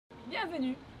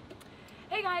bienvenue.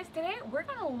 Hey guys, today we're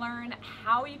going to learn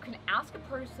how you can ask a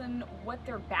person what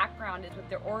their background is, what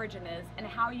their origin is, and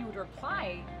how you would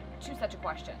reply to such a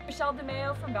question. Rachele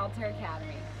DeMeo from Belle Terre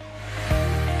Academy.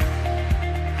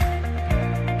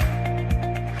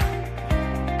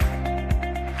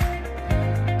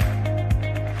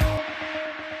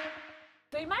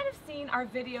 So you might have seen our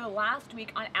video last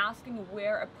week on asking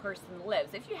where a person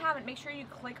lives. If you haven't, make sure you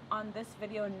click on this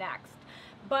video next.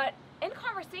 But in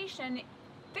conversation,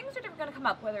 things are going to come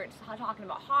up, whether it's talking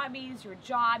about hobbies, your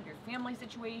job, your family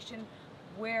situation,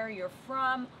 where you're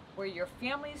from, where your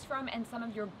family's from, and some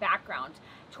of your background.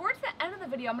 Towards the end of the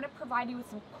video, I'm going to provide you with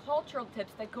some cultural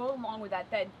tips that go along with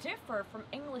that differ from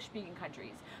English-speaking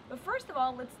countries. But first of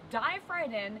all, let's dive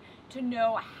right in to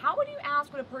know how would you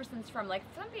ask what a person's from. Like,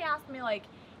 if somebody asked me, like,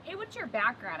 hey, what's your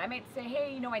background? I might say,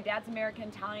 hey, you know, my dad's American,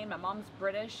 Italian, my mom's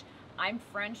British, I'm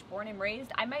French, born and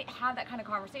raised. I might have that kind of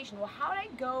conversation. Well, how would I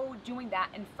go doing that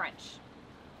in French?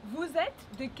 Vous êtes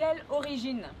de quelle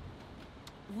origine?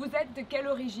 Vous êtes de quelle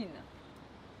origine?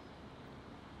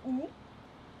 Ou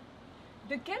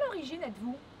de quelle origine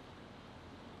êtes-vous?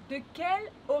 De quelle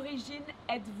origine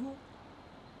êtes-vous?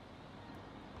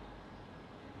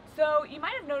 So you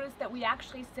might have noticed that we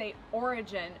actually say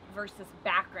origin versus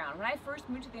background. When I first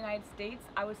moved to the United States,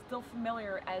 I was still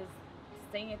familiar as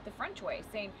saying it the French way,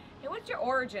 saying, hey, what's your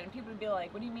origin? And people would be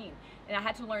like, what do you mean? And I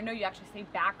had to learn, no, you actually say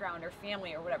background or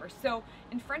family or whatever. So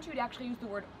in French, you would actually use the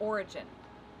word origin.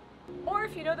 Or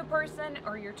if you know the person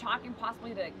or you're talking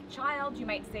possibly to a child, you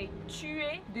might say, tu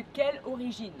es de quelle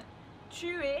origine?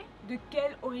 Tu es de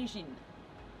quelle origine?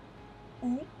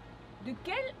 Ou, de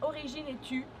quelle origine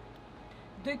es-tu?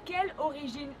 De quelle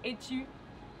origine es-tu?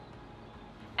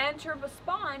 And to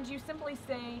respond, you simply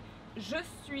say, je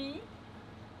suis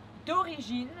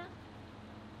d'origine.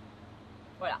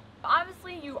 Voilà.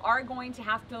 Obviously, you are going to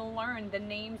have to learn the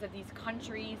names of these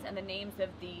countries and the names of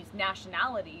these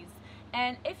nationalities.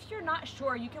 And if you're not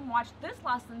sure, you can watch this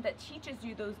lesson that teaches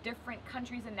you those different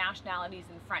countries and nationalities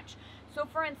in French. So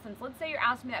for instance, let's say you're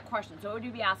asking me that question. So what would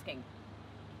you be asking?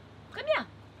 Très bien.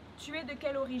 Tu es de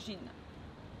quelle origine?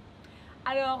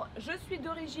 Alors, je suis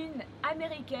d'origine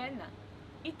américaine,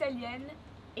 italienne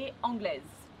et anglaise.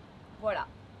 Voilà.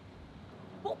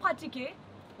 Pour pratiquer,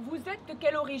 vous êtes de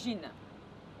quelle origine?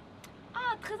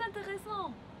 Ah, très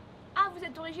intéressant. Ah, vous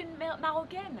êtes d'origine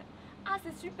marocaine? Ah,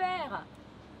 c'est super.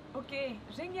 Ok,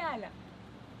 génial.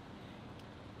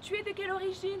 Tu es de quelle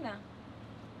origine?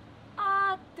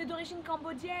 Ah, t'es d'origine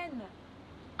cambodgienne.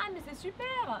 Ah, mais c'est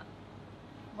super.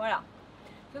 Voilà.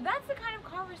 So that's the kind of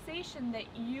conversation that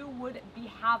you would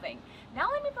be having. Now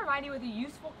let me provide you with a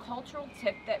useful cultural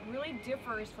tip that really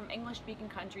differs from English-speaking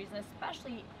countries, and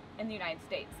especially in the United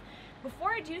States.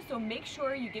 Before I do so, make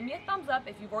sure you give me a thumbs up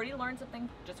if you've already learned something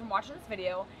just from watching this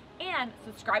video, and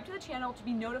subscribe to the channel to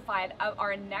be notified of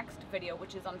our next video,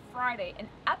 which is on Friday, an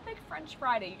epic French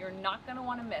Friday you're not going to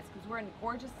want to miss because we're in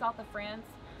gorgeous south of France.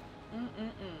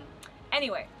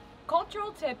 Anyway,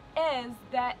 cultural tip is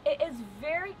that it is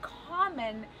very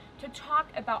common to talk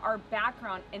about our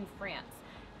background in France.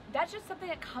 That's just something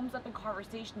that comes up in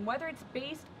conversation, whether it's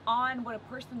based on what a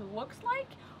person looks like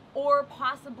or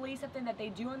possibly something that they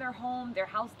do in their home, their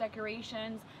house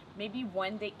decorations, maybe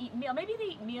when they eat meal. Maybe they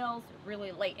eat meals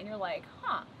really late and you're like,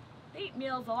 huh, they eat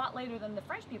meals a lot later than the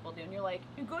French people do. And you're like,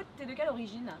 Hugo, t'es de quelle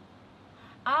origine?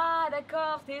 Ah,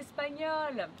 d'accord, t'es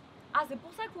espagnol. Ah, c'est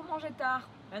pour ça que vous mangez tard.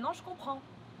 Maintenant, je comprends.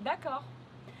 D'accord.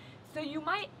 So you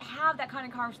might have that kind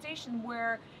of conversation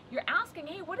where you're asking,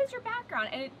 hey, what is your background?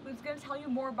 And it's going to tell you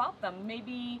more about them.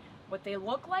 Maybe what they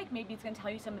look like. Maybe it's going to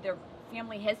tell you some of their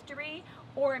family history,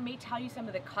 or it may tell you some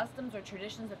of the customs or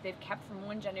traditions that they've kept from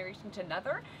one generation to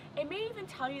another. It may even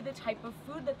tell you the type of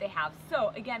food that they have.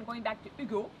 So again, going back to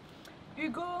Hugo.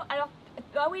 Hugo, alors,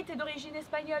 ah oui, t'es d'origine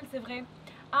espagnole, c'est vrai.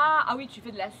 Ah oui, tu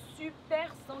fais de la super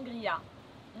sangria.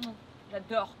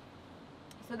 J'adore.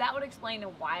 So that would explain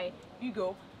why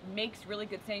Hugo makes really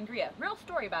good sangria. Real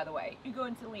story, by the way. Hugo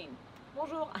and Celine.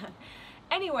 Bonjour.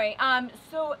 Anyway,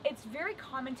 so it's very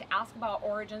common to ask about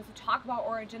origins, to talk about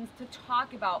origins, to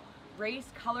talk about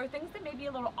race, color, things that may be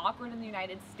a little awkward in the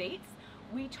United States.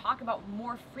 We talk about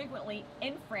more frequently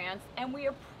in France, and we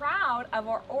are proud of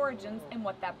our origins and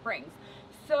what that brings.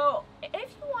 So if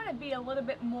you want to be a little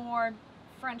bit more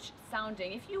French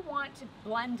sounding, if you want to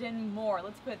blend in more,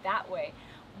 let's put it that way,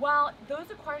 well,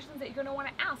 those are questions that you're going to want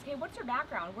to ask. Hey, what's your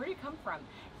background? Where do you come from?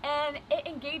 And it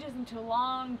engages into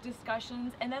long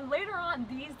discussions, and then later on,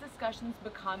 these discussions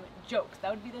become jokes. That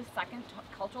would be the second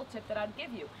cultural tip that I'd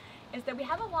give you, is that we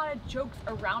have a lot of jokes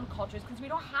around cultures because we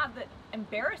don't have the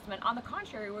embarrassment. On the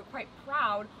contrary, we're quite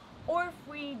proud or if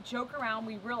we joke around,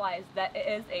 we realize that it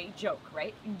is a joke,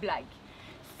 right? Une blague.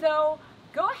 So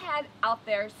go ahead out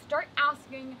there, start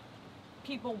asking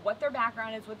people what their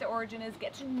background is, what their origin is,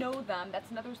 get to know them.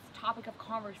 That's another topic of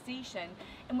conversation.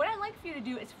 And what I'd like for you to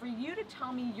do is for you to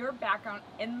tell me your background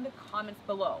in the comments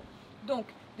below. Donc,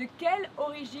 de quelle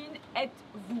origine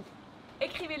êtes-vous?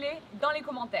 Écrivez-les dans les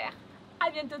commentaires.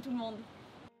 À bientôt tout le monde!